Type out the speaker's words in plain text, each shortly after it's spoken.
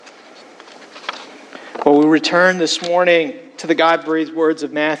Well, we return this morning to the God-breathed words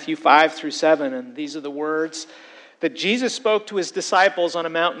of Matthew 5 through 7, and these are the words that Jesus spoke to his disciples on a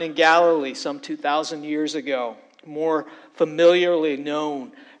mountain in Galilee some 2,000 years ago, more familiarly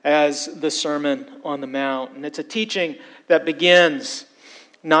known as the Sermon on the Mount. And it's a teaching that begins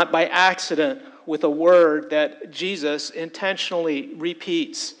not by accident with a word that Jesus intentionally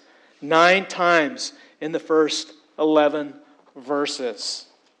repeats 9 times in the first 11 verses.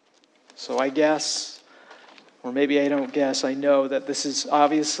 So I guess, or maybe I don't guess, I know that this is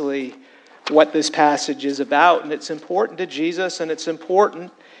obviously what this passage is about, and it's important to Jesus, and it's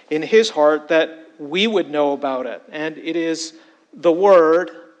important in his heart that we would know about it. And it is the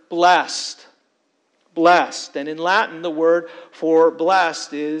word blessed. Blessed. And in Latin, the word for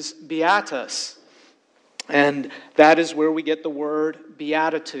blessed is beatus. And that is where we get the word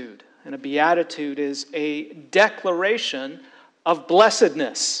beatitude. And a beatitude is a declaration of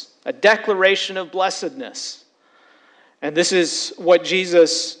blessedness. A declaration of blessedness. And this is what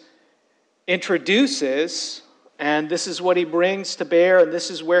Jesus introduces, and this is what he brings to bear, and this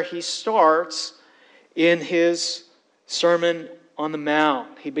is where he starts in his Sermon on the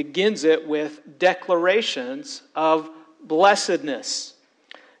Mount. He begins it with declarations of blessedness.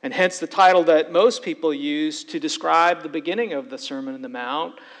 And hence the title that most people use to describe the beginning of the Sermon on the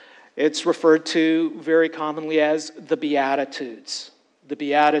Mount. It's referred to very commonly as the Beatitudes. The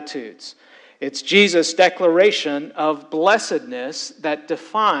Beatitudes. It's Jesus' declaration of blessedness that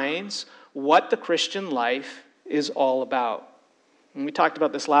defines what the Christian life is all about. And we talked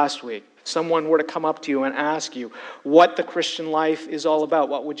about this last week. If someone were to come up to you and ask you what the Christian life is all about,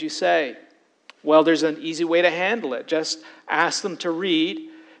 what would you say? Well, there's an easy way to handle it. Just ask them to read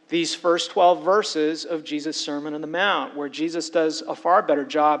these first 12 verses of Jesus' Sermon on the Mount, where Jesus does a far better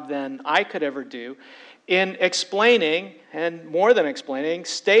job than I could ever do in explaining, and more than explaining,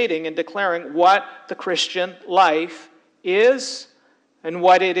 stating and declaring what the Christian life is and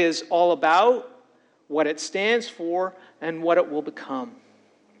what it is all about, what it stands for, and what it will become.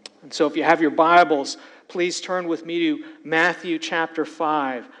 And so if you have your Bibles, please turn with me to Matthew chapter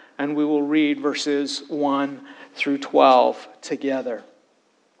 5, and we will read verses 1 through 12 together,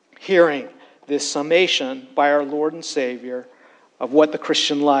 hearing this summation by our Lord and Savior of what the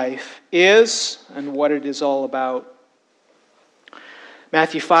Christian life is and what it is all about.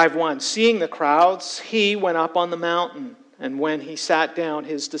 Matthew 5:1, seeing the crowds, he went up on the mountain, and when he sat down,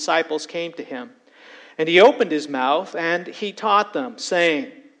 his disciples came to him. And he opened his mouth, and he taught them,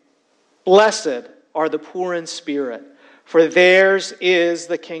 saying, blessed are the poor in spirit, for theirs is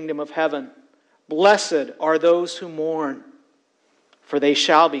the kingdom of heaven. Blessed are those who mourn, for they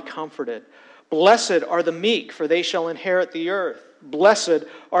shall be comforted. Blessed are the meek, for they shall inherit the earth. Blessed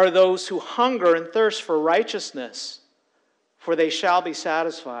are those who hunger and thirst for righteousness, for they shall be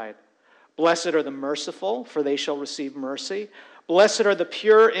satisfied. Blessed are the merciful, for they shall receive mercy. Blessed are the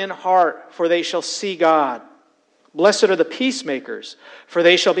pure in heart, for they shall see God. Blessed are the peacemakers, for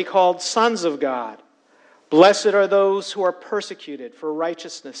they shall be called sons of God. Blessed are those who are persecuted for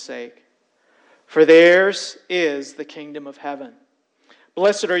righteousness' sake, for theirs is the kingdom of heaven.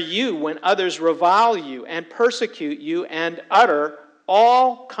 Blessed are you when others revile you and persecute you and utter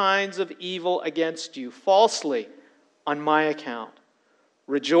all kinds of evil against you falsely on my account.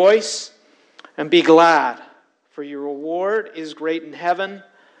 Rejoice and be glad, for your reward is great in heaven,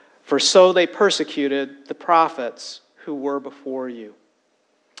 for so they persecuted the prophets who were before you.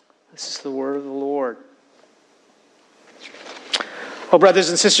 This is the word of the Lord. Well, brothers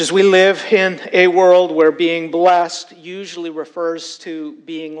and sisters, we live in a world where being blessed usually refers to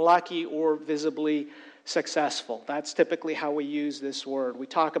being lucky or visibly successful. That's typically how we use this word. We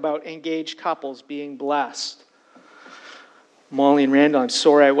talk about engaged couples being blessed. Molly and Randall, I'm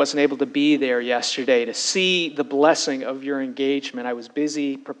sorry I wasn't able to be there yesterday to see the blessing of your engagement. I was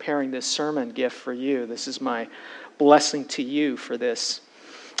busy preparing this sermon gift for you. This is my blessing to you for this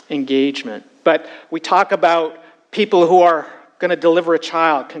engagement. But we talk about people who are going to deliver a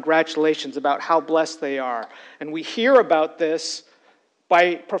child. Congratulations, about how blessed they are. And we hear about this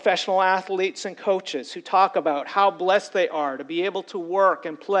by professional athletes and coaches who talk about how blessed they are to be able to work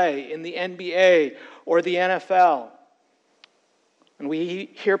and play in the NBA or the NFL. And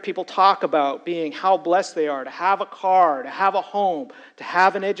we hear people talk about being how blessed they are to have a car, to have a home, to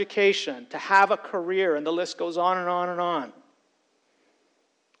have an education, to have a career, and the list goes on and on and on.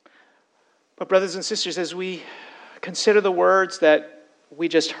 But brothers and sisters, as we consider the words that we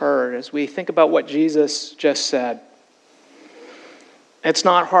just heard, as we think about what Jesus just said, it's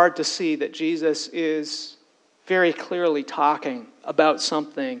not hard to see that Jesus is very clearly talking about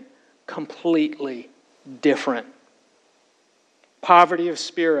something completely different. Poverty of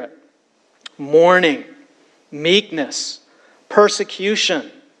spirit, mourning, meekness,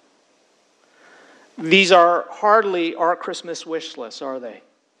 persecution. These are hardly our Christmas wish lists, are they?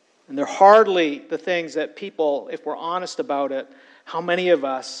 And they're hardly the things that people, if we're honest about it, how many of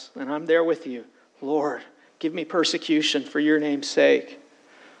us, and I'm there with you, Lord, give me persecution for your name's sake.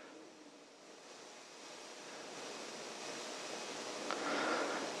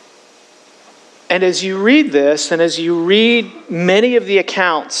 And as you read this, and as you read many of the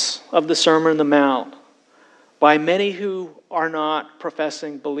accounts of the Sermon on the Mount, by many who are not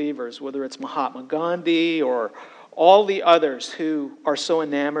professing believers, whether it's Mahatma Gandhi or all the others who are so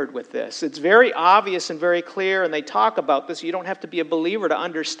enamored with this, it's very obvious and very clear, and they talk about this. You don't have to be a believer to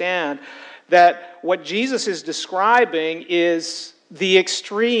understand that what Jesus is describing is the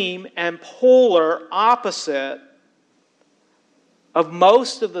extreme and polar opposite of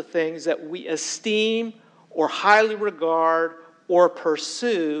most of the things that we esteem or highly regard or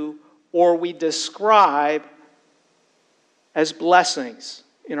pursue or we describe as blessings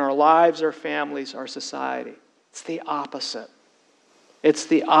in our lives, our families, our society. It's the opposite. It's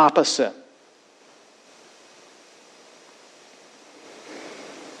the opposite.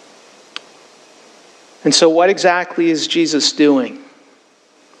 And so what exactly is Jesus doing?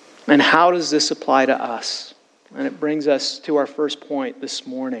 And how does this apply to us? And it brings us to our first point this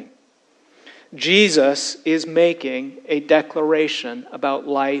morning. Jesus is making a declaration about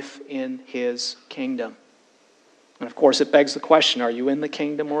life in his kingdom. And of course, it begs the question, are you in the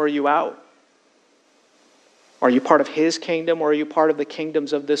kingdom or are you out? Are you part of his kingdom or are you part of the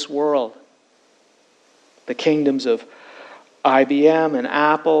kingdoms of this world? The kingdoms of IBM and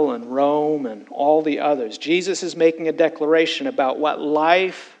Apple and Rome and all the others. Jesus is making a declaration about what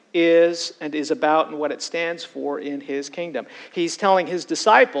life is and is about and what it stands for in his kingdom. He's telling his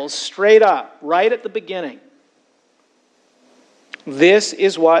disciples straight up, right at the beginning, this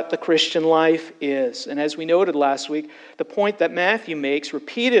is what the Christian life is. And as we noted last week, the point that Matthew makes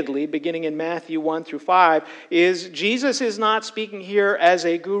repeatedly, beginning in Matthew 1 through 5, is Jesus is not speaking here as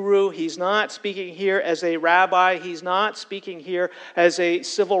a guru. He's not speaking here as a rabbi. He's not speaking here as a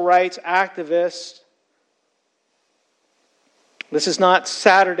civil rights activist. This is not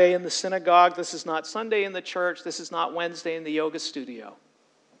Saturday in the synagogue. This is not Sunday in the church. This is not Wednesday in the yoga studio.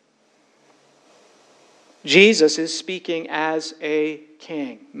 Jesus is speaking as a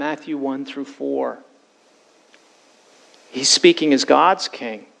king, Matthew 1 through 4. He's speaking as God's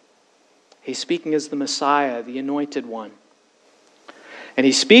king. He's speaking as the Messiah, the anointed one. And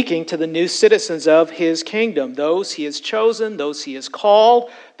he's speaking to the new citizens of his kingdom, those he has chosen, those he has called,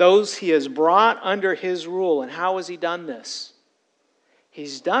 those he has brought under his rule. And how has he done this?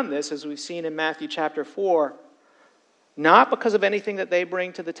 He's done this, as we've seen in Matthew chapter 4, not because of anything that they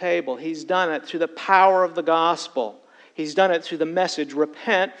bring to the table. He's done it through the power of the gospel. He's done it through the message,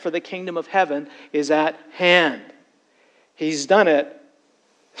 repent, for the kingdom of heaven is at hand. He's done it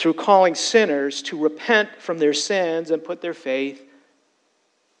through calling sinners to repent from their sins and put their faith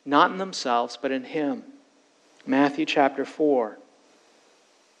not in themselves, but in him. Matthew chapter 4.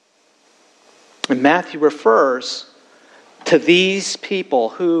 And Matthew refers to these people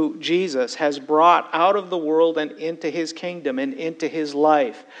who Jesus has brought out of the world and into his kingdom and into his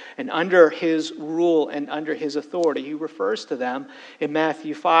life and under his rule and under his authority. He refers to them in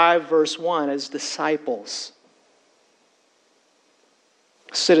Matthew 5 verse 1 as disciples,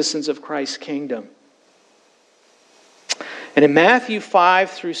 citizens of Christ's kingdom. And in Matthew 5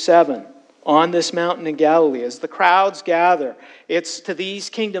 through 7, on this mountain in Galilee, as the crowds gather, it's to these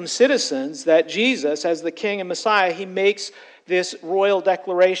kingdom citizens that Jesus, as the King and Messiah, he makes this royal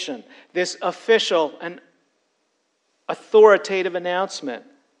declaration, this official and authoritative announcement.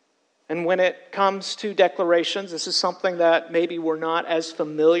 And when it comes to declarations, this is something that maybe we're not as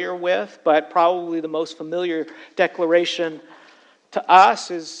familiar with, but probably the most familiar declaration to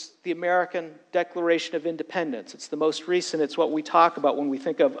us is the American Declaration of Independence. It's the most recent. It's what we talk about when we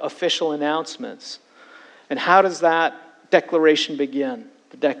think of official announcements. And how does that declaration begin?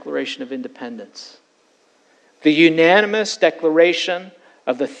 The Declaration of Independence. The unanimous declaration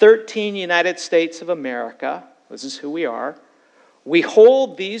of the 13 United States of America, this is who we are, we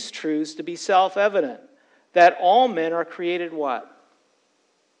hold these truths to be self-evident, that all men are created what?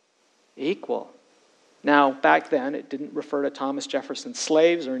 Equal. Now, back then, it didn't refer to Thomas Jefferson's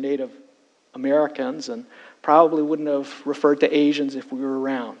slaves or Native Americans, and probably wouldn't have referred to Asians if we were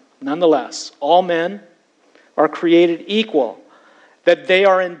around. Nonetheless, all men are created equal, that they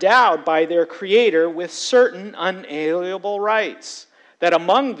are endowed by their Creator with certain unalienable rights, that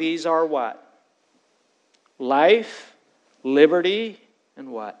among these are what? Life, liberty,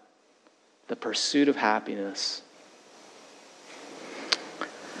 and what? The pursuit of happiness.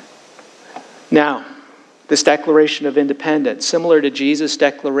 Now, This Declaration of Independence, similar to Jesus'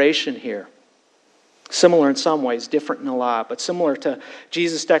 declaration here. Similar in some ways, different in a lot, but similar to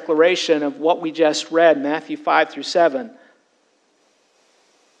Jesus' declaration of what we just read, Matthew 5 through 7.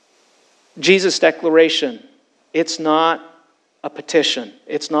 Jesus' declaration, it's not a petition.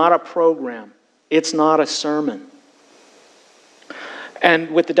 It's not a program. It's not a sermon.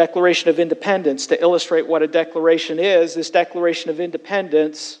 And with the Declaration of Independence, to illustrate what a declaration is, this Declaration of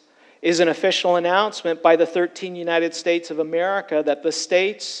Independence is an official announcement by the 13 United States of America that the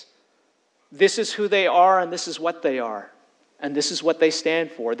states, this is who they are and this is what they are. And this is what they stand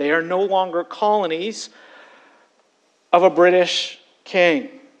for. They are no longer colonies of a British king.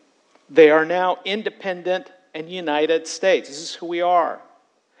 They are now independent and United States. This is who we are.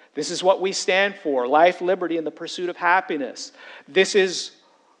 This is what we stand for. Life, liberty, and the pursuit of happiness. This is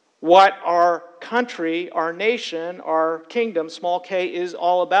what our country, our nation, our kingdom, small k, is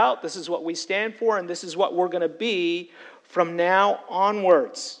all about. This is what we stand for, and this is what we're going to be from now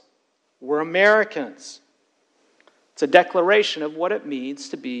onwards. We're Americans. It's a declaration of what it means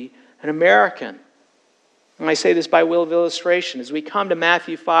to be an American. And I say this by will of illustration. As we come to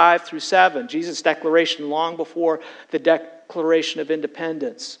Matthew 5 through 7, Jesus' declaration long before the Declaration of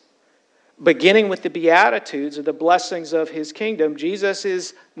Independence, beginning with the Beatitudes or the blessings of his kingdom, Jesus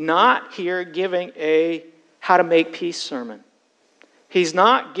is not here giving a how to make peace sermon. He's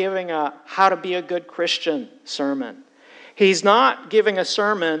not giving a how to be a good Christian sermon. He's not giving a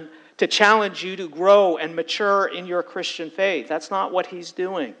sermon to challenge you to grow and mature in your Christian faith. That's not what he's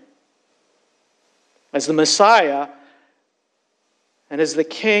doing. As the Messiah and as the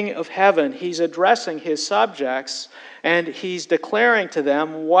King of heaven, he's addressing his subjects and he's declaring to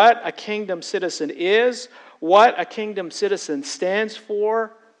them what a kingdom citizen is, what a kingdom citizen stands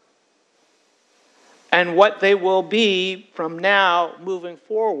for, and what they will be from now moving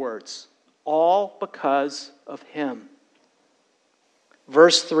forwards, all because of him.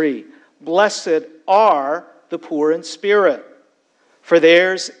 Verse 3, blessed are the poor in spirit, for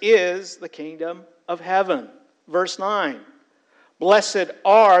theirs is the kingdom of heaven. Verse 9, blessed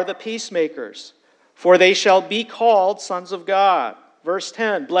are the peacemakers, for they shall be called sons of God. Verse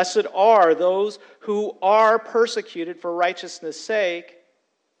 10, blessed are those who are persecuted for righteousness' sake.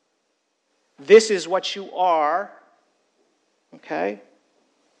 This is what you are. Okay?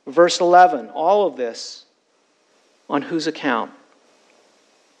 Verse 11, all of this on whose account?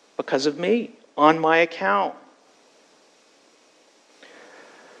 Because of me, on my account.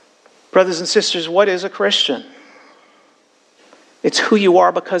 Brothers and sisters, what is a Christian? It's who you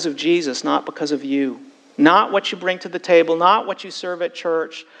are because of Jesus, not because of you. Not what you bring to the table, not what you serve at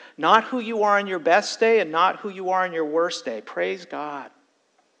church, not who you are on your best day and not who you are on your worst day. Praise God.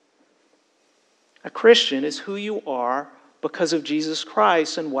 A Christian is who you are because of Jesus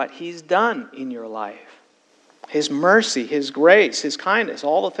Christ and what he's done in your life. His mercy, his grace, his kindness,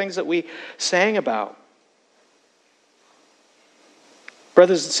 all the things that we sang about.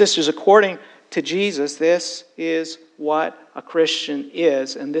 Brothers and sisters, according to Jesus, this is what a Christian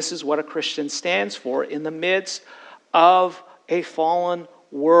is, and this is what a Christian stands for in the midst of a fallen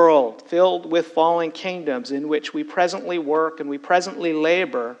world filled with fallen kingdoms in which we presently work and we presently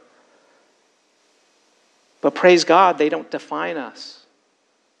labor. But praise God, they don't define us.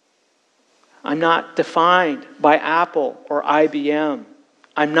 I'm not defined by Apple or IBM.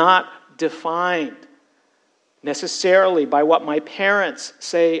 I'm not defined necessarily by what my parents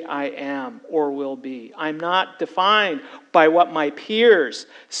say I am or will be. I'm not defined by what my peers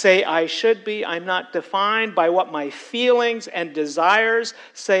say I should be. I'm not defined by what my feelings and desires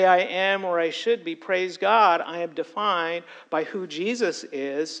say I am or I should be. Praise God, I am defined by who Jesus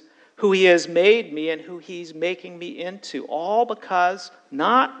is, who he has made me, and who he's making me into. All because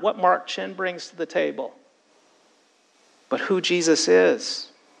not what Mark Chin brings to the table, but who Jesus is,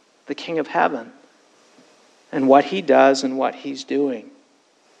 the King of heaven, and what he does and what he's doing.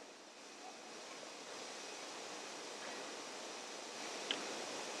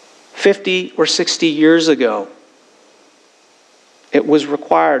 "50 or 60 years ago, it was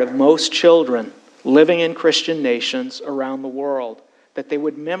required of most children living in Christian nations around the world that they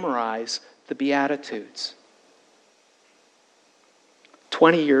would memorize the Beatitudes.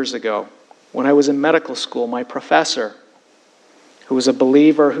 20 years ago, when I was in medical school, my professor, who was a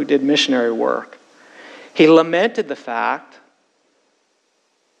believer who did missionary work, he lamented the fact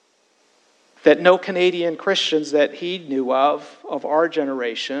that no Canadian Christians that he knew of our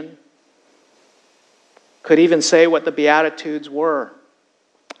generation, could even say what the Beatitudes were.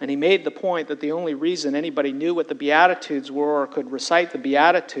 And he made the point that the only reason anybody knew what the Beatitudes were or could recite the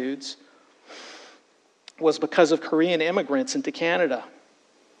Beatitudes was because of Korean immigrants into Canada.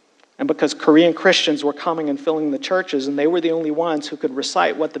 and because Korean Christians were coming and filling the churches, and they were the only ones who could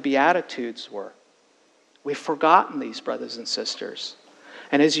recite what the Beatitudes were. We've forgotten these, brothers and sisters.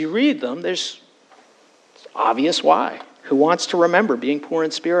 And as you read them, there's obvious why. Who wants to remember being poor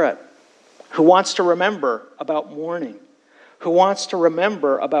in spirit? Who wants to remember about mourning? Who wants to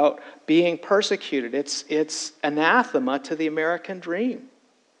remember about being persecuted? It's anathema to the American dream.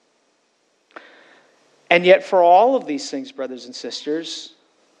 And yet for all of these things, brothers and sisters,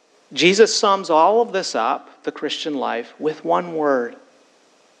 Jesus sums all of this up, the Christian life, with one word.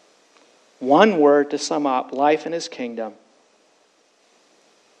 One word to sum up life in his kingdom.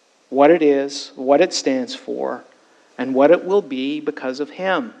 What it is, what it stands for, and what it will be because of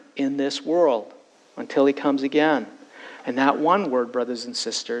him in this world until he comes again. And that one word, brothers and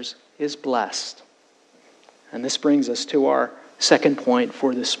sisters, is blessed. And this brings us to our second point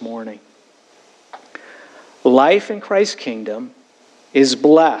for this morning. Life in Christ's kingdom is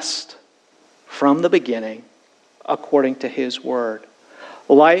blessed from the beginning according to his word.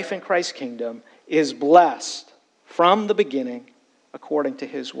 Life in Christ's kingdom is blessed from the beginning according to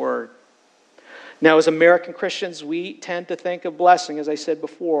his word. Now, as American Christians, we tend to think of blessing, as I said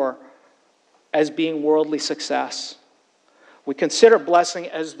before, as being worldly success. We consider blessing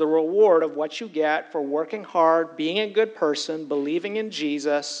as the reward of what you get for working hard, being a good person, believing in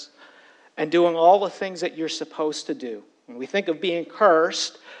Jesus, and doing all the things that you're supposed to do. And we think of being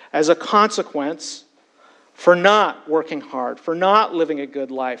cursed as a consequence for not working hard, for not living a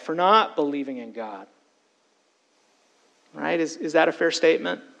good life, for not believing in God. Right? Is that a fair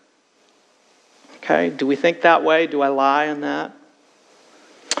statement? Okay, do we think that way? Do I lie on that?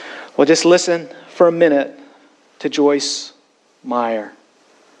 Well, just listen for a minute to Joyce Meyer.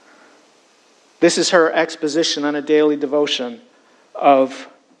 This is her exposition on a daily devotion of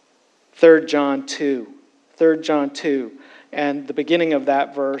 3 John 2. 3 John 2. And the beginning of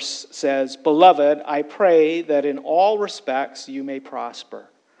that verse says, "Beloved, I pray that in all respects you may prosper."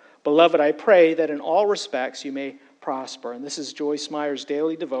 Beloved, I pray that in all respects you may prosper. And this is Joyce Meyer's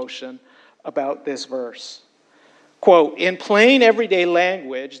daily devotion about this verse. Quote, "In plain everyday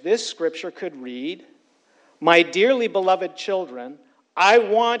language, this scripture could read, 'My dearly beloved children, I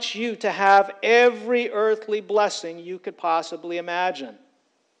want you to have every earthly blessing you could possibly imagine.'"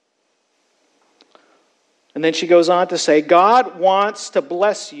 And then she goes on to say, "God wants to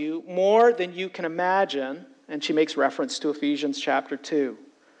bless you more than you can imagine." And she makes reference to Ephesians chapter 2.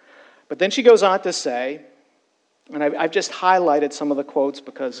 But then she goes on to say, and I've just highlighted some of the quotes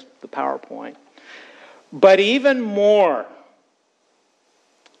because of the PowerPoint, "But even more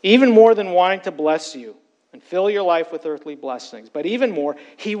than wanting to bless you and fill your life with earthly blessings, but even more,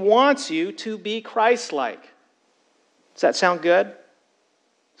 he wants you to be Christ-like." Does that sound good?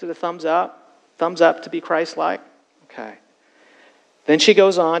 Is it a thumbs up? Thumbs up to be Christ-like? Okay. Then she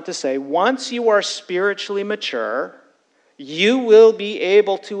goes on to say, "Once you are spiritually mature, you will be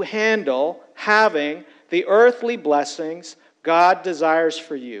able to handle having the earthly blessings God desires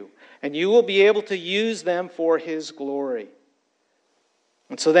for you, and you will be able to use them for his glory."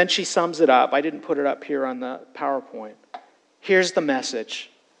 And so then she sums it up. I didn't put it up here on the PowerPoint. Here's the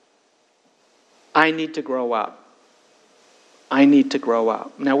message. I need to grow up. I need to grow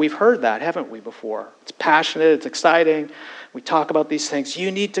up. Now, we've heard that, haven't we, before? It's passionate, it's exciting. We talk about these things.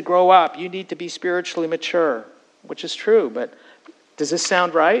 You need to grow up. You need to be spiritually mature, which is true, but does this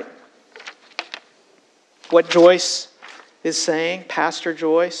sound right? What Joyce is saying, Pastor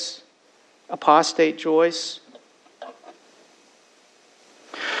Joyce, apostate Joyce.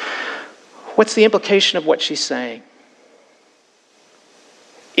 What's the implication of what she's saying?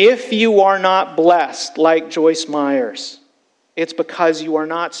 If you are not blessed like Joyce Myers, it's because you are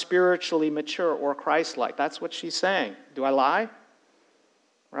not spiritually mature or Christ-like. That's what she's saying. Do I lie?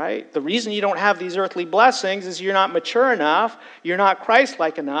 Right? The reason you don't have these earthly blessings is you're not mature enough, you're not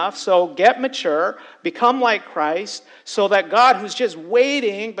Christ-like enough, so get mature, become like Christ, so that God, who's just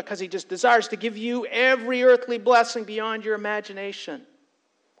waiting because he just desires to give you every earthly blessing beyond your imagination.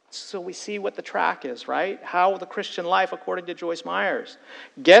 So we see what the track is, right? How the Christian life, according to Joyce Myers.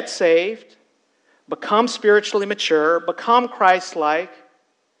 Get saved, become spiritually mature, become Christ-like,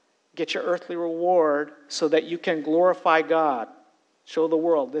 get your earthly reward so that you can glorify God. Show the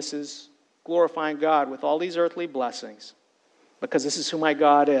world this is glorifying God with all these earthly blessings because this is who my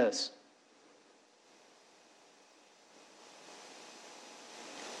God is.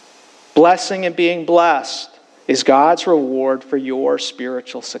 Blessing and being blessed is God's reward for your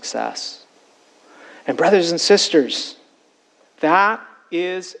spiritual success. And brothers and sisters, that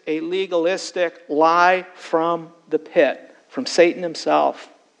is a legalistic lie from the pit, from Satan himself.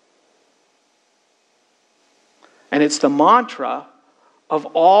 And it's the mantra of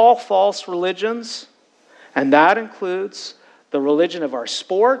all false religions, and that includes the religion of our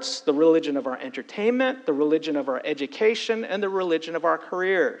sports, the religion of our entertainment, the religion of our education, and the religion of our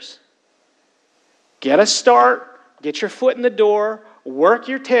careers. Get a start, get your foot in the door, work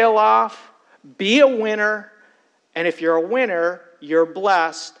your tail off, be a winner, and if you're a winner, you're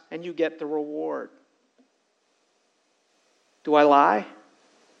blessed and you get the reward. Do I lie?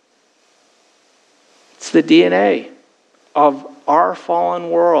 It's the DNA of our fallen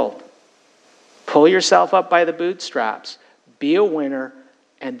world. Pull yourself up by the bootstraps. Be a winner,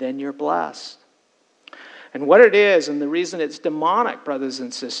 and then you're blessed. And what it is, and the reason it's demonic, brothers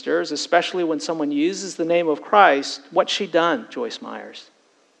and sisters, especially when someone uses the name of Christ, what's she done, Joyce Myers?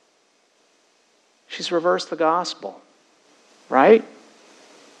 She's reversed the gospel, right?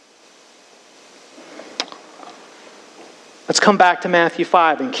 Let's come back to Matthew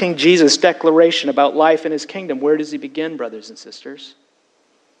 5 and King Jesus' declaration about life in his kingdom. Where does he begin, brothers and sisters?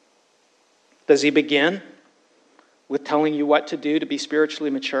 Does he begin with telling you what to do to be spiritually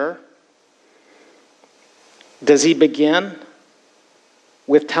mature? Does he begin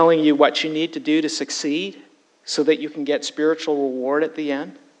with telling you what you need to do to succeed so that you can get spiritual reward at the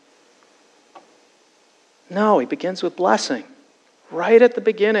end? No, he begins with blessing right at the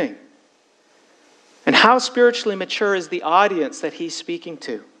beginning. And how spiritually mature is the audience that he's speaking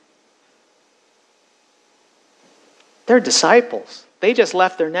to? They're disciples. They just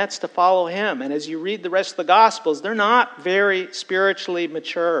left their nets to follow him. And as you read the rest of the Gospels, they're not very spiritually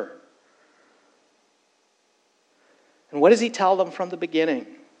mature. And what does he tell them from the beginning?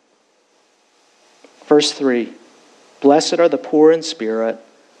 Verse 3, "Blessed are the poor in spirit,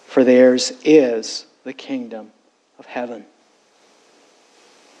 for theirs is the kingdom of heaven."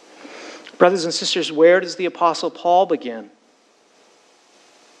 Brothers and sisters, where does the Apostle Paul begin?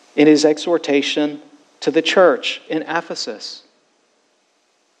 In his exhortation to the church in Ephesus.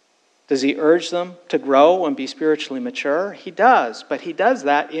 Does he urge them to grow and be spiritually mature? He does, but he does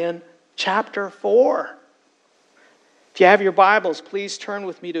that in chapter 4. If you have your Bibles, please turn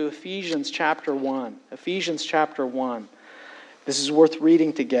with me to Ephesians chapter 1. Ephesians chapter 1. This is worth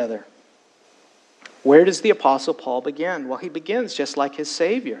reading together. Where does the Apostle Paul begin? Well, he begins just like his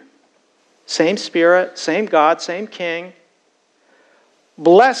Savior. Same Spirit, same God, same King.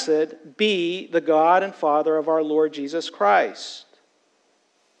 Blessed be the God and Father of our Lord Jesus Christ,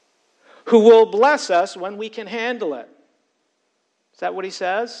 who will bless us when we can handle it. Is that what he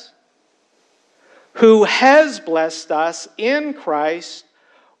says? Who has blessed us in Christ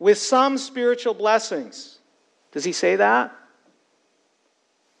with some spiritual blessings. Does he say that?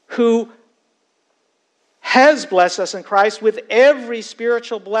 Who has blessed us in Christ with every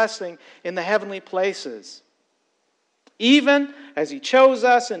spiritual blessing in the heavenly places, even as he chose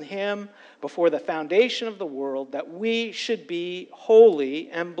us in him before the foundation of the world, that we should be holy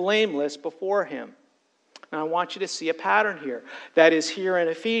and blameless before him. Now I want you to see a pattern here. That is here in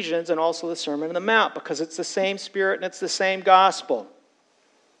Ephesians and also the Sermon on the Mount, because it's the same Spirit and it's the same gospel.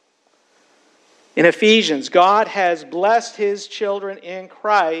 In Ephesians, God has blessed his children in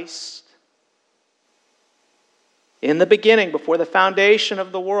Christ in the beginning, before the foundation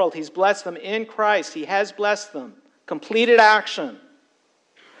of the world. He's blessed them in Christ. He has blessed them. Completed action.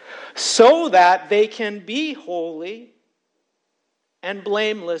 So that they can be holy and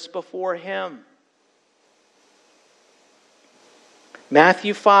blameless before him.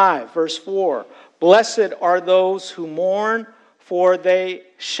 Matthew 5, verse 4. Blessed are those who mourn, for they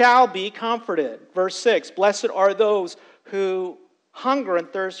shall be comforted. Verse 6. Blessed are those who hunger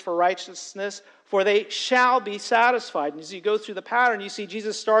and thirst for righteousness, for they shall be satisfied. And as you go through the pattern, you see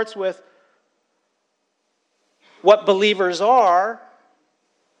Jesus starts with what believers are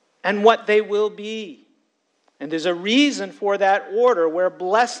and what they will be. And there's a reason for that order where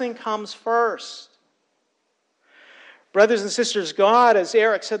blessing comes first. Brothers and sisters, God, as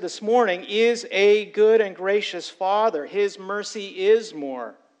Eric said this morning, is a good and gracious Father. His mercy is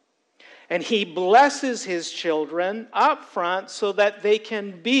more. And he blesses his children up front so that they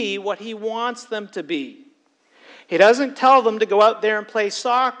can be what he wants them to be. He doesn't tell them to go out there and play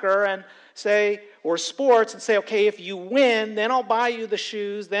soccer and say, or sports, and say, okay, if you win, then I'll buy you the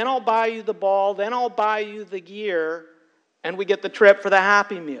shoes, then I'll buy you the ball, then I'll buy you the gear, and we get the trip for the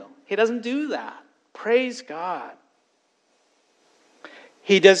Happy Meal. He doesn't do that. Praise God.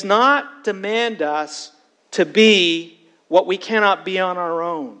 He does not demand us to be what we cannot be on our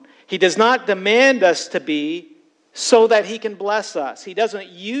own. He does not demand us to be so that he can bless us. He doesn't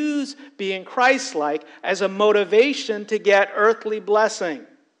use being Christ-like as a motivation to get earthly blessing.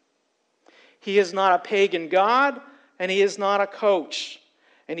 He is not a pagan god, and he is not a coach.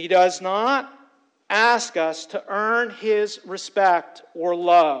 And he does not ask us to earn His respect or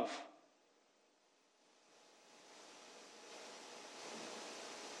love.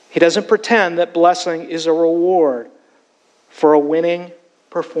 He doesn't pretend that blessing is a reward for a winning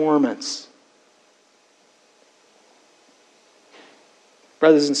performance.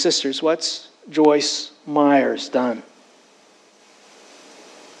 Brothers and sisters, what's Joyce Myers done?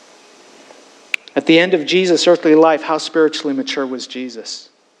 At the end of Jesus' earthly life, how spiritually mature was Jesus?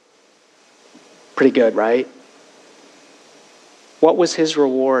 Pretty good, right? What was His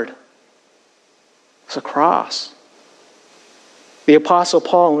reward? It's a cross. The Apostle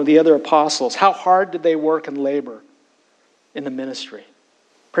Paul and the other apostles, how hard did they work and labor in the ministry?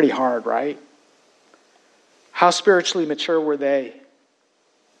 Pretty hard, right? How spiritually mature were they?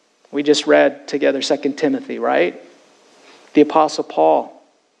 We just read together 2 Timothy, right? The Apostle Paul,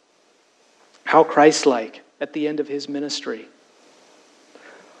 how Christ-like at the end of his ministry.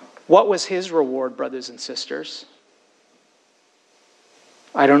 What was his reward, brothers and sisters?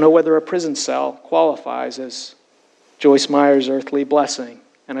 I don't know whether a prison cell qualifies as Joyce Myers' earthly blessing,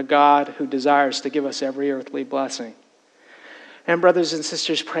 and a God who desires to give us every earthly blessing. And brothers and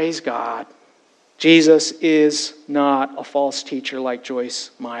sisters, praise God. Jesus is not a false teacher like Joyce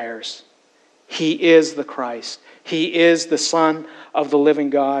Myers. He is the Christ. He is the Son of the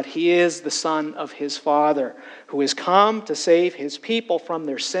living God. He is the Son of His Father, who has come to save His people from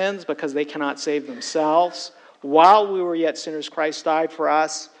their sins because they cannot save themselves. While we were yet sinners, Christ died for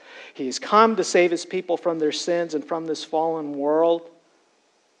us. He has come to save His people from their sins and from this fallen world.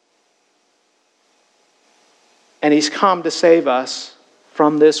 And He's come to save us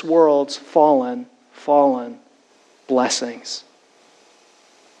from this world's fallen blessings.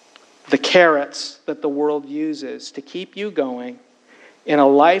 The carrots that the world uses to keep you going in a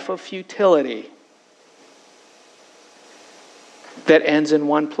life of futility that ends in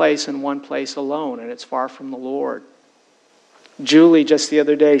one place and one place alone, and it's far from the Lord. Julie, just the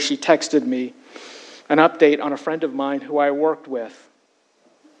other day, she texted me an update on a friend of mine who I worked with.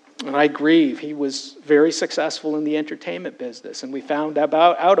 And I grieve. He was very successful in the entertainment business. And we found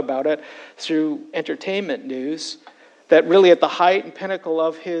out about it through entertainment news that really at the height and pinnacle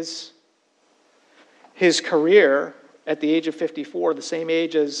of his career, at the age of 54, the same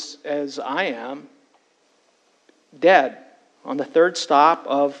age as I am, dead on the third stop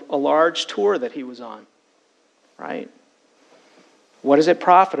of a large tour that he was on. Right? What does it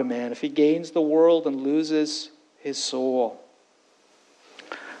profit a man if he gains the world and loses his soul?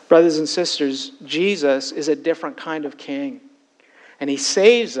 Brothers and sisters, Jesus is a different kind of king. And He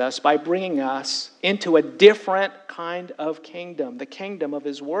saves us by bringing us into a different kind of kingdom. The kingdom of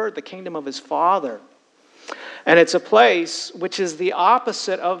His Word, the kingdom of His Father. And it's a place which is the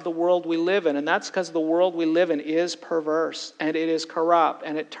opposite of the world we live in. And that's because the world we live in is perverse. And it is corrupt.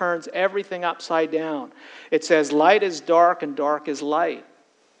 And it turns everything upside down. It says, light is dark and dark is light.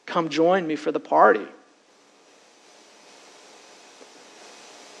 Come join me for the party.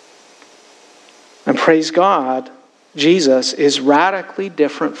 And praise God, Jesus is radically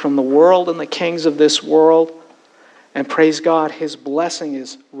different from the world and the kings of this world. And praise God, His blessing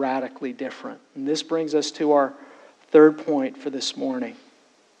is radically different. And this brings us to our third point for this morning.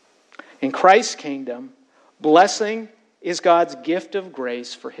 In Christ's kingdom, blessing is God's gift of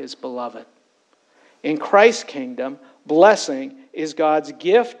grace for His beloved. In Christ's kingdom, blessing is God's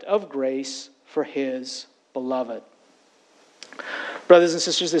gift of grace for His beloved. Brothers and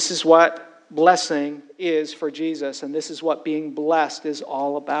sisters, this is what blessing is for Jesus, and this is what being blessed is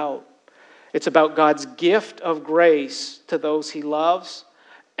all about. It's about God's gift of grace to those He loves,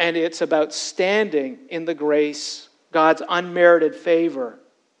 and it's about standing in the grace, God's unmerited favor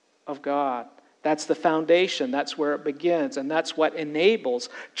of God. That's the foundation. That's where it begins, and that's what enables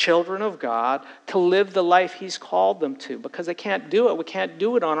children of God to live the life He's called them to, because they can't do it. We can't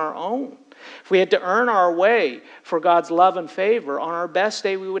do it on our own. If we had to earn our way for God's love and favor, on our best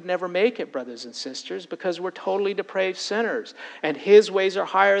day we would never make it, brothers and sisters, because we're totally depraved sinners. And His ways are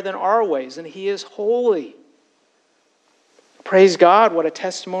higher than our ways, and He is holy. Praise God, what a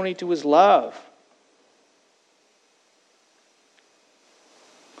testimony to His love.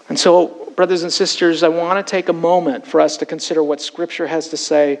 And so, brothers and sisters, I want to take a moment for us to consider what Scripture has to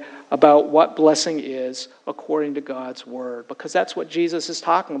say about what blessing is according to God's Word. Because that's what Jesus is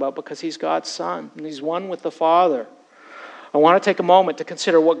talking about, because He's God's Son, and He's one with the Father. I want to take a moment to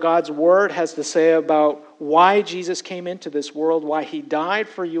consider what God's Word has to say about why Jesus came into this world, why He died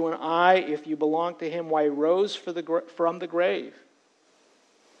for you and I, if you belong to Him, why He rose from the grave.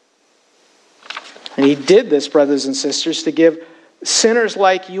 And He did this, brothers and sisters, to give sinners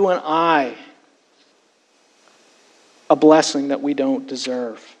like you and I a blessing that we don't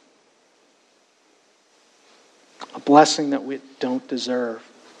deserve. blessing that we don't deserve.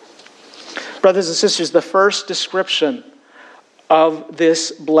 Brothers and sisters, the first description of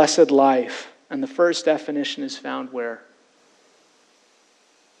this blessed life, and the first definition is found where?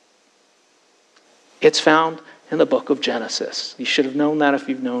 It's found in the book of Genesis. You should have known that if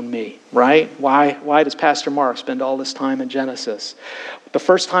you've known me, right? Why does Pastor Mark spend all this time in Genesis? The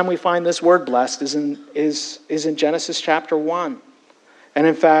first time we find this word blessed is in Genesis chapter 1. And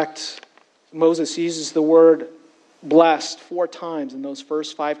in fact, Moses uses the word blessed 4 times in those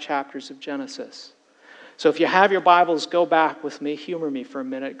first 5 chapters of Genesis. So if you have your Bibles, go back with me, humor me for a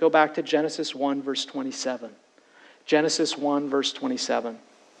minute. Go back to Genesis 1, verse 27. Genesis 1, verse 27.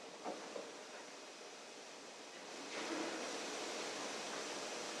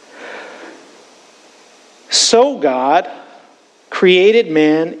 So God created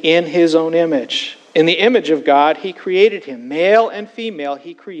man in his own image. In the image of God, he created him. Male and female,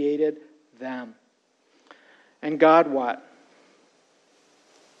 he created them. And God what?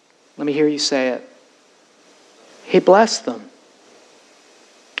 Let me hear you say it. He blessed them.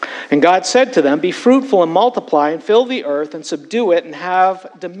 And God said to them, "Be fruitful and multiply and fill the earth and subdue it and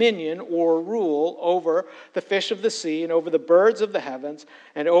have dominion or rule over the fish of the sea and over the birds of the heavens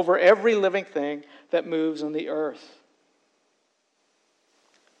and over every living thing that moves on the earth."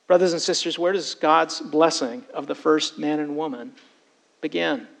 Brothers and sisters, where does God's blessing of the first man and woman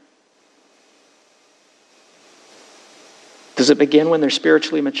begin? Does it begin when they're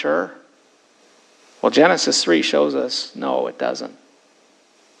spiritually mature? Well, Genesis 3 shows us, no, it doesn't.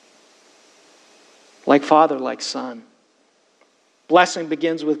 Like father, like son. Blessing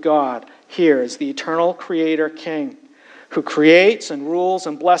begins with God here as the eternal creator king who creates and rules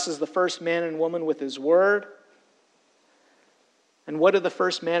and blesses the first man and woman with his word. And what did the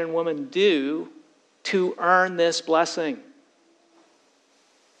first man and woman do to earn this blessing?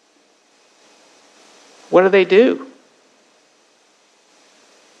 What do they do?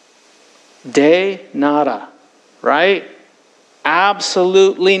 De nada, right?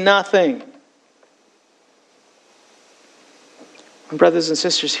 Absolutely nothing. And brothers and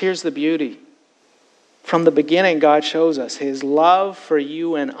sisters, here's the beauty. From the beginning, God shows us his love for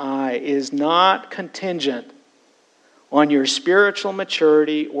you and I is not contingent on your spiritual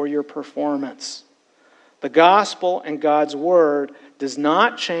maturity or your performance. The gospel and God's word does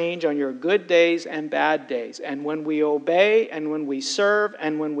not change on your good days and bad days. And when we obey and when we serve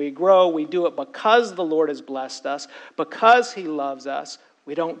and when we grow, we do it because the Lord has blessed us, because he loves us.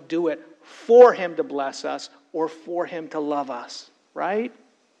 We don't do it for him to bless us or for him to love us, right?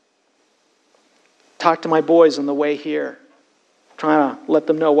 Talk to my boys on the way here, trying to let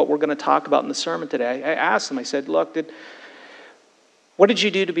them know what we're going to talk about in the sermon today. I asked them, I said, look, what did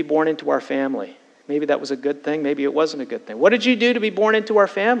you do to be born into our family? Maybe that was a good thing. Maybe it wasn't a good thing. What did you do to be born into our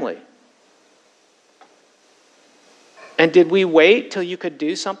family? And did we wait till you could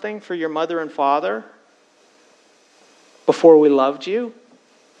do something for your mother and father before we loved you?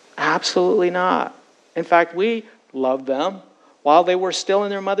 Absolutely not. In fact, we loved them while they were still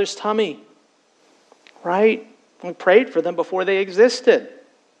in their mother's tummy. Right? We prayed for them before they existed.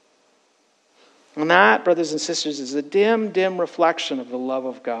 And that, brothers and sisters, is a dim reflection of the love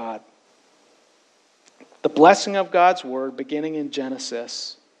of God. The blessing of God's word beginning in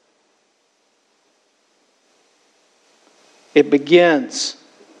Genesis. It begins,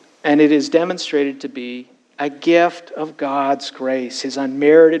 and it is demonstrated to be a gift of God's grace, his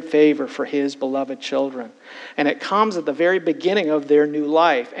unmerited favor for his beloved children. And it comes at the very beginning of their new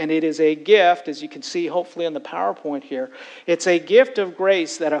life. And it is a gift, as you can see hopefully on the PowerPoint here, it's a gift of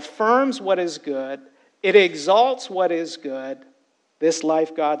grace that affirms what is good. It exalts what is good, this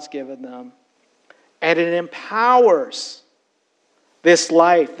life God's given them. And it empowers this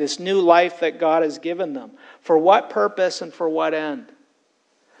life, this new life that God has given them. For what purpose and for what end?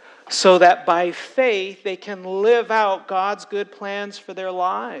 So that by faith they can live out God's good plans for their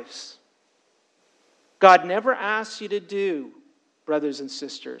lives. God never asks you to do, brothers and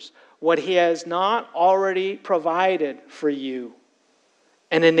sisters, what he has not already provided for you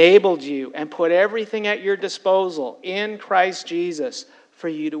and enabled you and put everything at your disposal in Christ Jesus for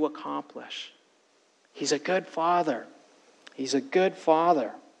you to accomplish. He's a good father. He's a good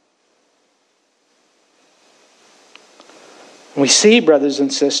father. We see, brothers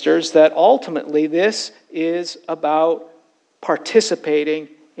and sisters, that ultimately this is about participating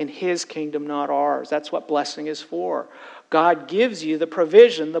in his kingdom, not ours. That's what blessing is for. God gives you the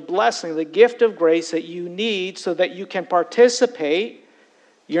provision, the blessing, the gift of grace that you need so that you can participate.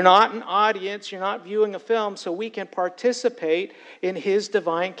 You're not an audience, you're not viewing a film, so we can participate in his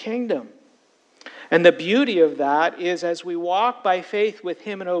divine kingdom. And the beauty of that is as we walk by faith with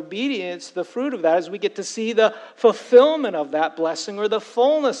Him in obedience, the fruit of that is we get to see the fulfillment of that blessing or the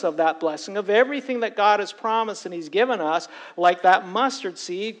fullness of that blessing of everything that God has promised and He's given us, like that mustard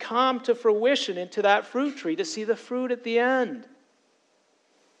seed, come to fruition into that fruit tree to see the fruit at the end.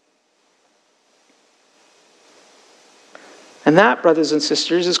 And that, brothers and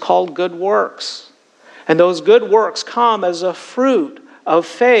sisters, is called good works. And those good works come as a fruit of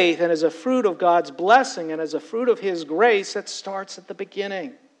faith and as a fruit of God's blessing and as a fruit of His grace that starts at the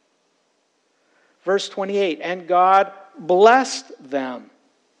beginning. Verse 28, and God blessed them.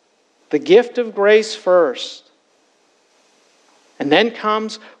 The gift of grace first. And then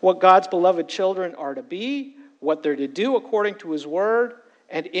comes what God's beloved children are to be, what they're to do according to His word,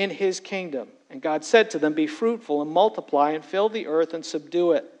 and in His kingdom. And God said to them, be fruitful and multiply and fill the earth and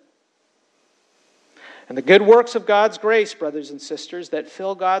subdue it. And the good works of God's grace, brothers and sisters, that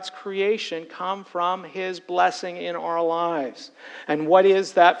fill God's creation come from His blessing in our lives. And what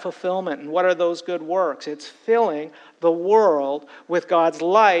is that fulfillment? And what are those good works? It's filling the world with God's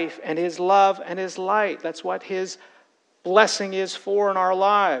life and His love and His light. That's what His blessing is for in our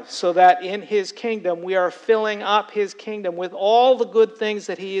lives. So that in His kingdom, we are filling up His kingdom with all the good things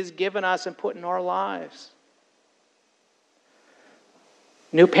that He has given us and put in our lives.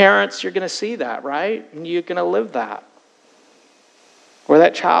 New parents, you're going to see that, right? And you're going to live that. Where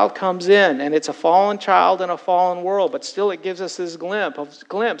that child comes in, and it's a fallen child in a fallen world, but still it gives us this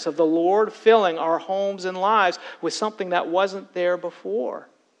glimpse of the Lord filling our homes and lives with something that wasn't there before.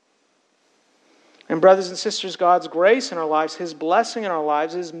 And brothers and sisters, God's grace in our lives, His blessing in our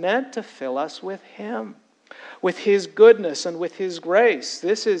lives is meant to fill us with Him, with His goodness and with His grace.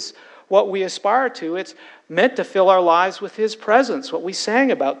 This is what we aspire to. It's meant to fill our lives with His presence, what we sang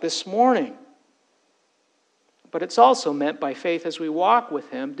about this morning. But it's also meant by faith as we walk with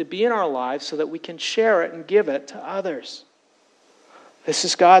Him to be in our lives so that we can share it and give it to others. This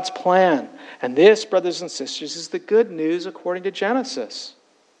is God's plan. And this, brothers and sisters, is the good news according to Genesis.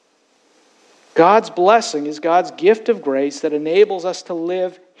 God's blessing is God's gift of grace that enables us to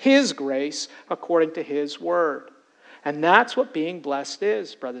live His grace according to His word. And that's what being blessed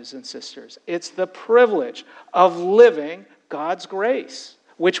is, brothers and sisters. It's the privilege of living God's grace,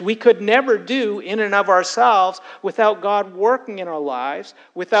 which we could never do in and of ourselves without God working in our lives,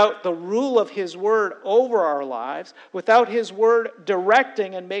 without the rule of His word over our lives, without His word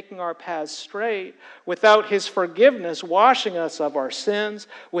directing and making our paths straight, without His forgiveness washing us of our sins,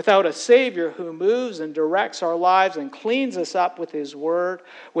 without a Savior who moves and directs our lives and cleans us up with His word,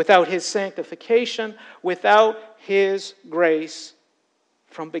 without His sanctification, without His grace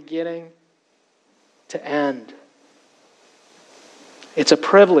from beginning to end. It's a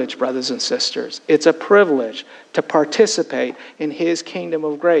privilege, brothers and sisters. It's a privilege to participate in His kingdom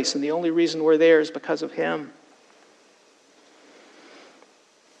of grace. And the only reason we're there is because of Him.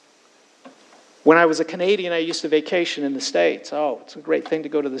 When I was a Canadian, I used to vacation in the States. Oh, it's a great thing to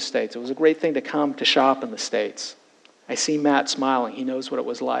go to the States. It was a great thing to come to shop in the States. I see Matt smiling. He knows what it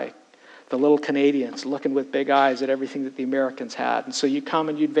was like. The little Canadians looking with big eyes at everything that the Americans had. And so you come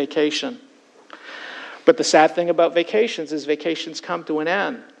and you'd vacation. But the sad thing about vacations is vacations come to an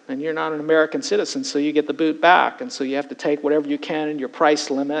end. And you're not an American citizen, so you get the boot back. And so you have to take whatever you can in your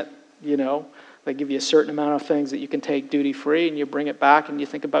price limit. You know, they give you a certain amount of things that you can take duty-free, and you bring it back and you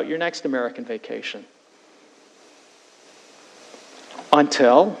think about your next American vacation.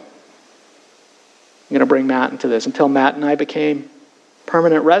 Until, I'm going to bring Matt into this, until Matt and I became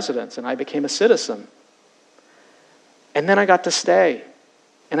permanent residents and I became a citizen. And then I got to stay.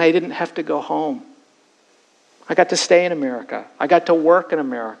 And I didn't have to go home. I got to stay in America. I got to work in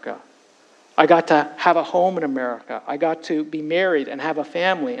America. I got to have a home in America. I got to be married and have a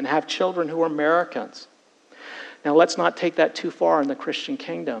family and have children who are Americans. Now, let's not take that too far in the Christian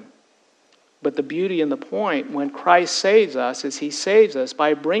kingdom. But the beauty and the point when Christ saves us is He saves us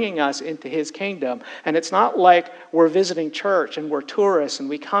by bringing us into His kingdom. And it's not like we're visiting church and we're tourists and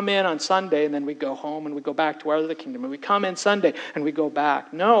we come in on Sunday and then we go home and we go back to our other kingdom. And we come in Sunday and we go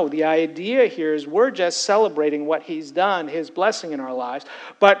back. No, the idea here is we're just celebrating what He's done, His blessing in our lives.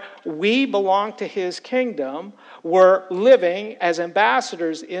 But we belong to His kingdom. We're living as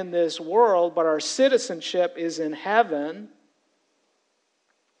ambassadors in this world, but our citizenship is in heaven.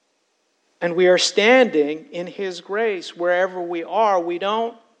 And we are standing in His grace wherever we are. We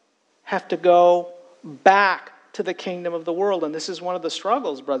don't have to go back to the kingdom of the world. And this is one of the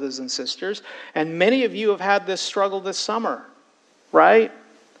struggles, brothers and sisters. And many of you have had this struggle this summer, right?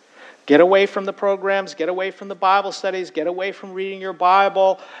 Get away from the programs, get away from the Bible studies, get away from reading your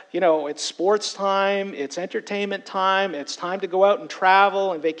Bible. It's sports time, it's entertainment time, it's time to go out and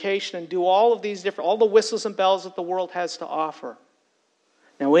travel and vacation and do all the whistles and bells that the world has to offer.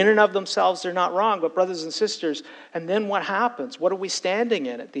 Now, in and of themselves, they're not wrong, but brothers and sisters, and then what happens? What are we standing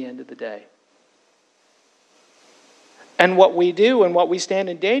in at the end of the day? And what we do and what we stand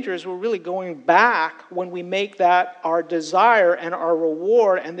in danger is we're really going back when we make that our desire and our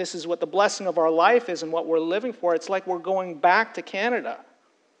reward, and this is what the blessing of our life is and what we're living for. It's like we're going back to Canada.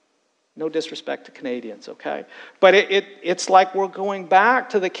 No disrespect to Canadians, okay? But it's like we're going back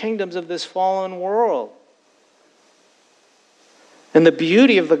to the kingdoms of this fallen world. And the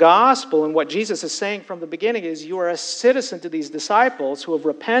beauty of the gospel and what Jesus is saying from the beginning is you are a citizen to these disciples who have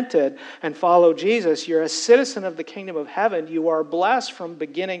repented and followed Jesus. You're a citizen of the kingdom of heaven. You are blessed from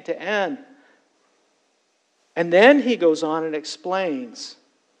beginning to end. And then he goes on and explains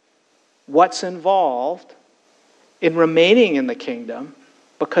what's involved in remaining in the kingdom,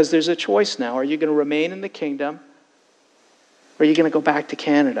 because there's a choice now. Are you going to remain in the kingdom or are you going to go back to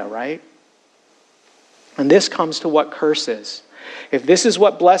Canada, right? And this comes to what curse is. If this is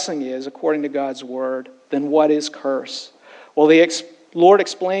what blessing is, according to God's word, then what is curse? Well, the Lord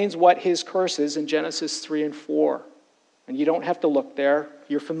explains what his curse is in Genesis 3 and 4. And you don't have to look there.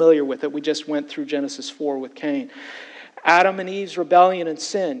 You're familiar with it. We just went through Genesis 4 with Cain. Adam and Eve's rebellion and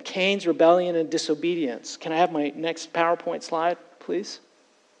sin. Cain's rebellion and disobedience. Can I have my next PowerPoint slide, please?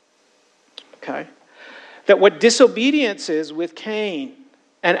 Okay. That what disobedience is with Cain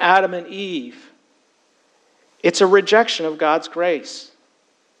and Adam and Eve, it's a rejection of God's grace.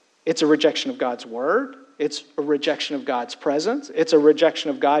 It's a rejection of God's word. It's a rejection of God's presence. It's a rejection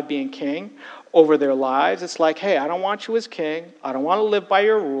of God being king over their lives. It's like, hey, I don't want you as king. I don't want to live by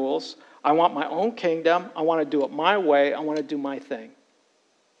your rules. I want my own kingdom. I want to do it my way. I want to do my thing.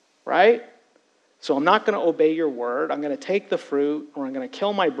 Right? So I'm not going to obey your word. I'm going to take the fruit, or I'm going to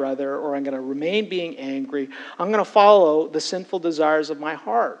kill my brother, or I'm going to remain being angry. I'm going to follow the sinful desires of my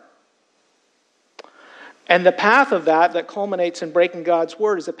heart. And the path of that culminates in breaking God's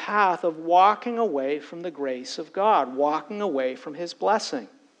word is a path of walking away from the grace of God, walking away from his blessing.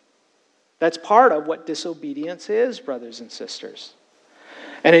 That's part of what disobedience is, brothers and sisters.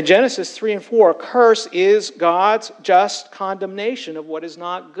 And in Genesis 3 and 4, curse is God's just condemnation of what is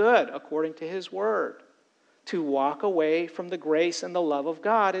not good, according to his word. To walk away from the grace and the love of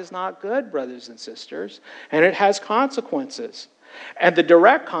God is not good, brothers and sisters, and it has consequences. And the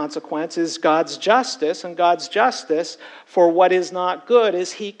direct consequence is God's justice, and God's justice for what is not good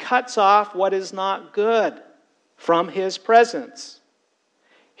is he cuts off what is not good from his presence.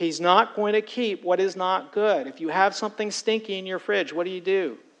 He's not going to keep what is not good. If you have something stinky in your fridge, what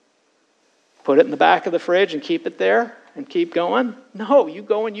do? Put it in the back of the fridge and keep it there and keep going? No, you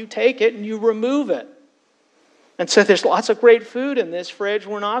go and you take it and you remove it. And so there's lots of great food in this fridge.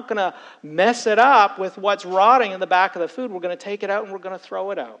 We're not going to mess it up with what's rotting in the back of the food. We're going to take it out and we're going to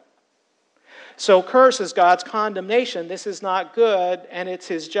throw it out. So curse is God's condemnation. This is not good, and it's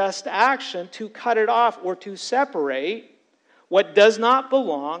his just action to cut it off or to separate what does not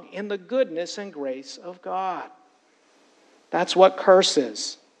belong in the goodness and grace of God. That's what curse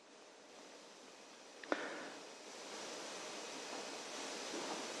is.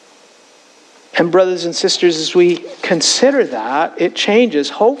 And brothers and sisters, as we consider that, it changes,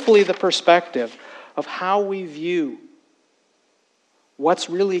 hopefully, the perspective of how we view what's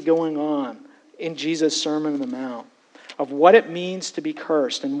really going on in Jesus' Sermon on the Mount, of what it means to be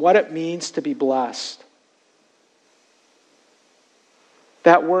cursed and what it means to be blessed.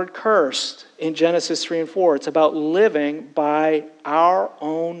 That word cursed in Genesis 3 and 4, it's about living by our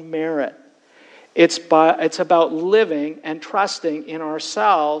own merit. It's about living and trusting in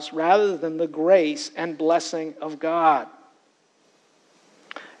ourselves rather than the grace and blessing of God.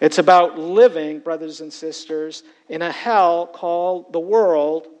 It's about living, brothers and sisters, in a hell called the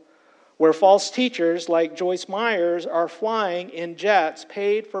world, where false teachers like Joyce Myers are flying in jets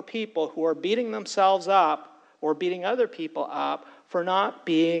paid for people who are beating themselves up or beating other people up for not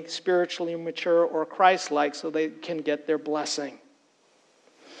being spiritually mature or Christ-like so they can get their blessing.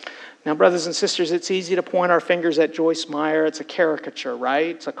 Now, brothers and sisters, it's easy to point our fingers at Joyce Meyer. It's a caricature,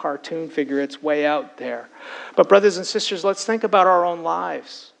 right? It's a cartoon figure. It's way out there. But brothers and sisters, let's think about our own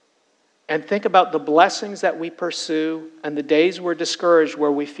lives and think about the blessings that we pursue and the days we're discouraged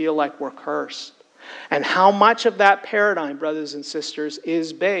where we feel like we're cursed. And how much of that paradigm, brothers and sisters,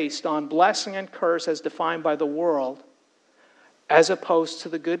 is based on blessing and curse as defined by the world, as opposed to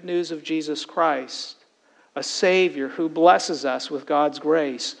the good news of Jesus Christ, a Savior who blesses us with God's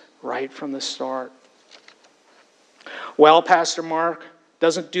grace right from the start. Well, Pastor Mark,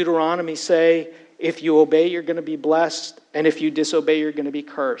 Doesn't Deuteronomy say, if you obey, you're going to be blessed, and if you disobey, you're going to be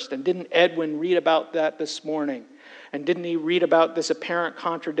cursed? And didn't Edwin read about that this morning? And didn't he read about this apparent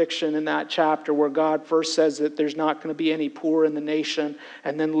contradiction in that chapter where God first says that there's not going to be any poor in the nation,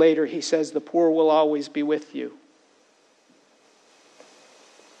 and then later he says the poor will always be with you?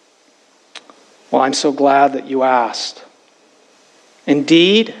 Well, I'm so glad that you asked.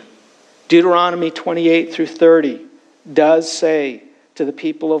 Indeed, Deuteronomy 28 through 30 does say to the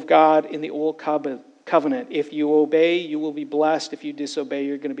people of God in the Old Covenant, if you obey, you will be blessed. If you disobey,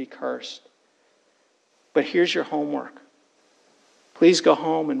 you're going to be cursed. But here's your homework. Please go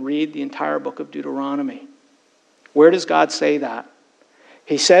home and read the entire book of Deuteronomy. Where does God say that?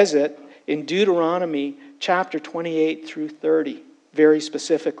 He says it in Deuteronomy chapter 28 through 30, very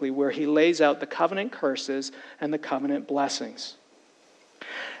specifically, where he lays out the covenant curses and the covenant blessings.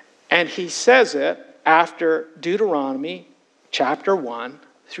 And he says it after Deuteronomy chapter 1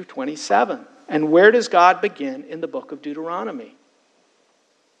 through 27. And where does God begin in the book of Deuteronomy?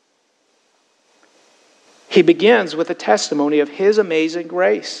 He begins with a testimony of his amazing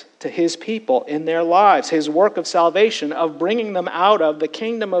grace to his people in their lives, his work of salvation, of bringing them out of the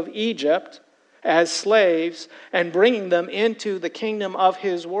kingdom of Egypt as slaves and bringing them into the kingdom of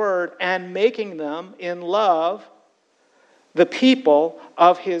his word and making them in love the people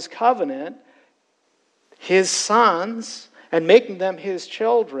of his covenant, his sons, and making them his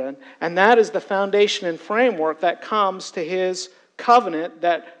children. And that is the foundation and framework that comes to his covenant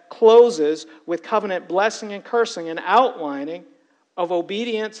that closes with covenant blessing and cursing and outlining of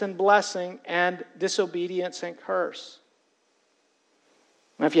obedience and blessing and disobedience and curse.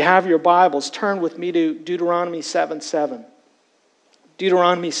 Now, if you have your Bibles, turn with me to Deuteronomy 7:7.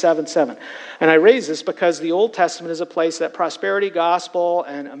 Deuteronomy 7:7. And I raise this because the Old Testament is a place that prosperity gospel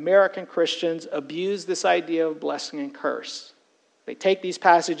and American Christians abuse this idea of blessing and curse. They take these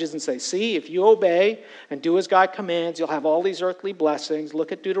passages and say, see, if you obey and do as God commands, you'll have all these earthly blessings.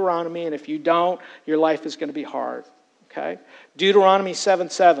 Look at Deuteronomy, and if you don't, your life is going to be hard. Okay? Deuteronomy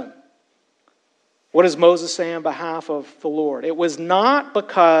 7:7. What does Moses say on behalf of the Lord? It was not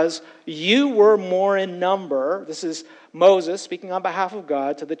because you were more in number. This is Moses speaking on behalf of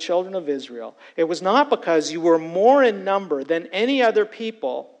God to the children of Israel. It was not because you were more in number than any other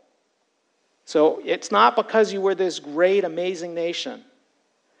people. So it's not because you were this great, amazing nation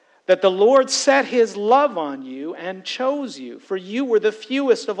that the Lord set his love on you and chose you, for you were the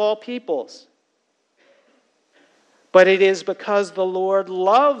fewest of all peoples. But it is because the Lord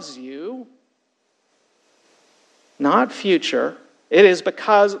loves you, not future. It is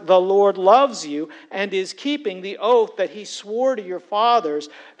because the Lord loves you and is keeping the oath that he swore to your fathers,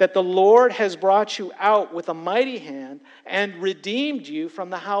 that the Lord has brought you out with a mighty hand and redeemed you from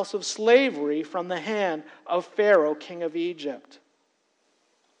the house of slavery, from the hand of Pharaoh, king of Egypt.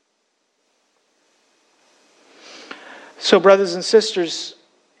 So, brothers and sisters,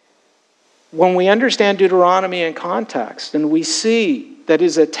 when we understand Deuteronomy in context and we see that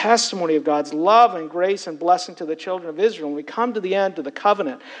is a testimony of God's love and grace and blessing to the children of Israel, when we come to the end of the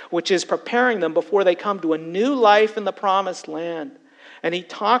covenant, which is preparing them before they come to a new life in the promised land, and he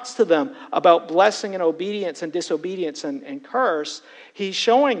talks to them about blessing and obedience and disobedience and curse, he's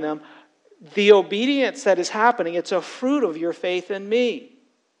showing them the obedience that is happening. It's a fruit of your faith in me.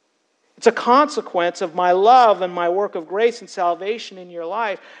 It's a consequence of my love and my work of grace and salvation in your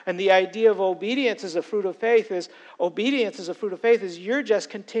life. And the idea of obedience as a fruit of faith is you're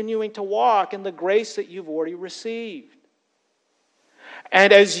just continuing to walk in the grace that you've already received.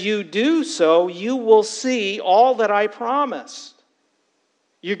 And as you do so, you will see all that I promised.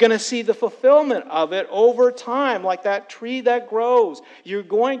 You're going to see the fulfillment of it over time, like that tree that grows. You're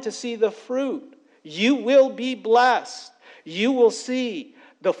going to see the fruit. You will be blessed. You will see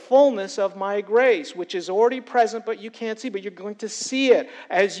the fullness of my grace, which is already present, but you can't see, but you're going to see it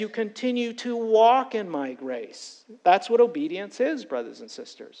as you continue to walk in my grace. That's what obedience is, brothers and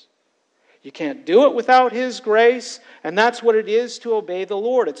sisters. You can't do it without his grace, and that's what it is to obey the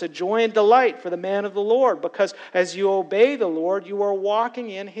Lord. It's a joy and delight for the man of the Lord, because as you obey the Lord, you are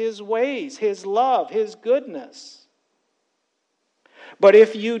walking in his ways, his love, his goodness. But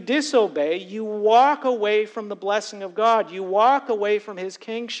if you disobey, you walk away from the blessing of God. You walk away from his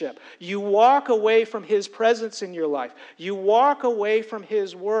kingship. You walk away from his presence in your life. You walk away from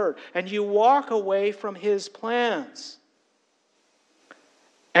his word. And you walk away from his plans.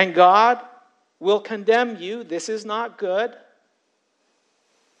 And God will condemn you. This is not good.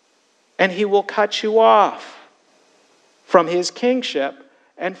 And he will cut you off from his kingship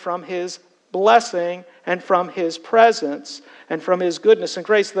and from his blessing and from his presence and from his goodness and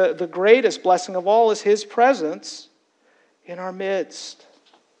grace. The greatest blessing of all is his presence in our midst.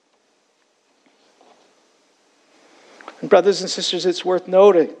 And brothers and sisters, it's worth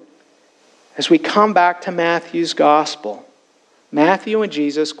noting, as we come back to Matthew's gospel, Matthew and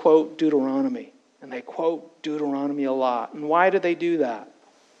Jesus quote Deuteronomy. And they quote Deuteronomy a lot. And why do they do that?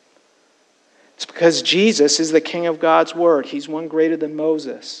 It's because Jesus is the King of God's Word. He's one greater than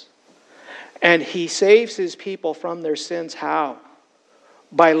Moses. And He saves His people from their sins. How?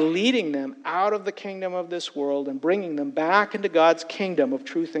 By leading them out of the kingdom of this world and bringing them back into God's kingdom of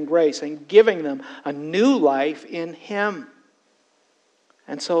truth and grace and giving them a new life in Him.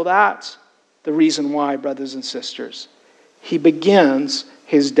 And so that's the reason why, brothers and sisters, He begins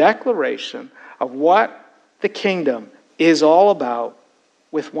His declaration of what the kingdom is all about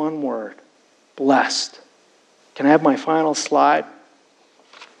with one word: blessed. Can I have my final slide?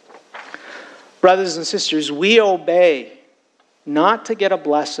 Brothers and sisters, we obey not to get a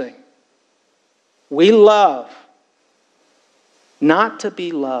blessing. We love not to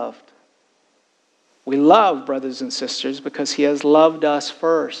be loved. We love, brothers and sisters, because He has loved us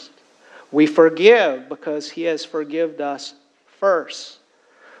first. We forgive because He has forgiven us first.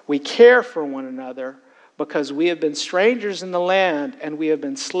 We care for one another because we have been strangers in the land and we have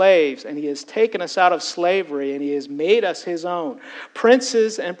been slaves, and He has taken us out of slavery and He has made us His own,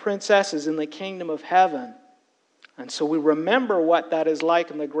 princes and princesses in the kingdom of heaven. And so we remember what that is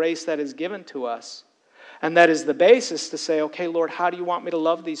like and the grace that is given to us. And that is the basis to say, okay, Lord, how do you want me to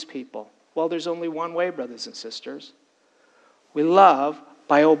love these people? Well, there's only one way, brothers and sisters. We love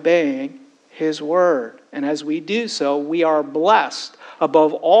by obeying His word. And as we do so, we are blessed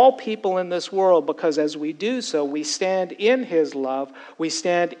above all people in this world, because as we do so, we stand in His love, we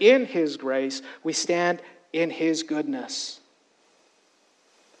stand in His grace, we stand in His goodness.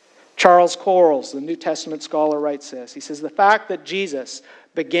 Charles Quarles, the New Testament scholar, writes this. He says, the fact that Jesus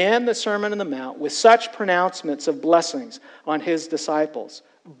began the Sermon on the Mount with such pronouncements of blessings on His disciples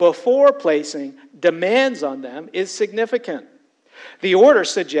before placing demands on them is significant. The order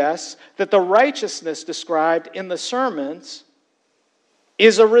suggests that the righteousness described in the sermons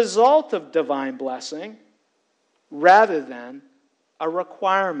is a result of divine blessing rather than a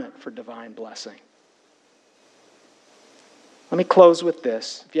requirement for divine blessing. Let me close with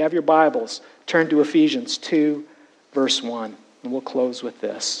this. If you have your Bibles, turn to Ephesians 2, verse 1, and we'll close with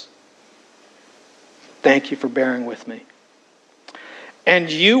this. Thank you for bearing with me. And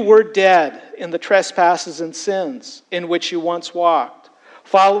you were dead in the trespasses and sins in which you once walked,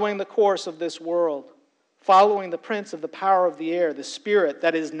 following the course of this world, following the prince of the power of the air, the spirit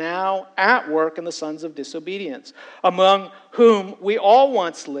that is now at work in the sons of disobedience, among whom we all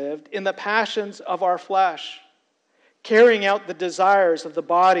once lived in the passions of our flesh, carrying out the desires of the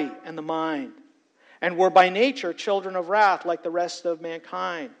body and the mind, and were by nature children of wrath like the rest of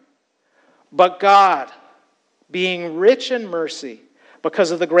mankind. But God, being rich in mercy,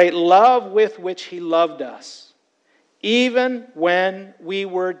 because of the great love with which He loved us, even when we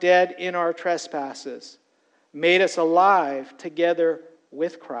were dead in our trespasses, made us alive together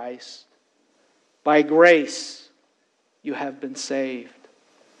with Christ. By grace you have been saved.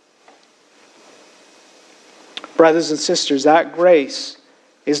 Brothers and sisters, that grace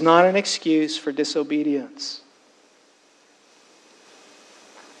is not an excuse for disobedience.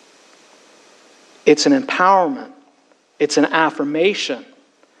 It's an empowerment. It's an affirmation.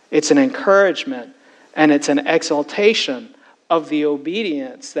 It's an encouragement. And it's an exaltation of the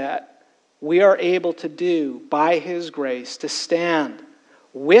obedience that we are able to do by His grace to stand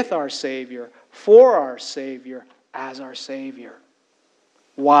with our Savior, for our Savior, as our Savior.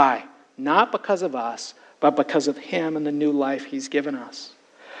 Why? Not because of us, but because of Him and the new life He's given us.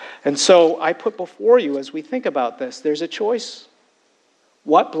 And so I put before you, as we think about this, there's a choice.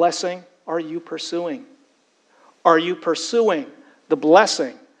 What blessing are you pursuing? Are you pursuing the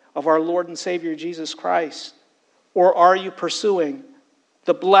blessing of our Lord and Savior Jesus Christ? Or are you pursuing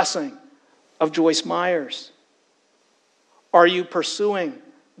the blessing of Joyce Myers? Are you pursuing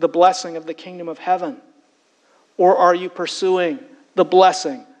the blessing of the kingdom of heaven? Or are you pursuing the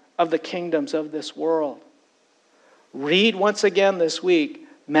blessing of the kingdoms of this world? Read once again this week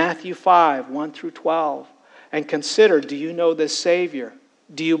Matthew 5, 1 through 12, and consider, do you know this Savior?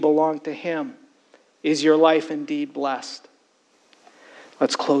 Do you belong to Him? Is your life indeed blessed?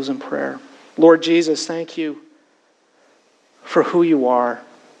 Let's close in prayer. Lord Jesus, thank you for who you are.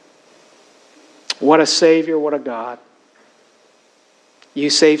 What a Savior, what a God. You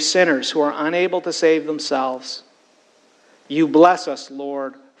save sinners who are unable to save themselves. You bless us,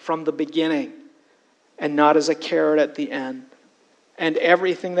 Lord, from the beginning and not as a carrot at the end. And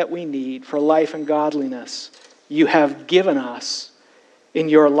everything that we need for life and godliness, you have given us in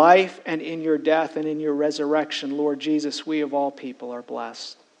your life and in your death and in your resurrection. Lord Jesus, we of all people are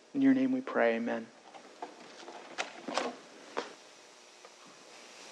blessed. In your name we pray, amen.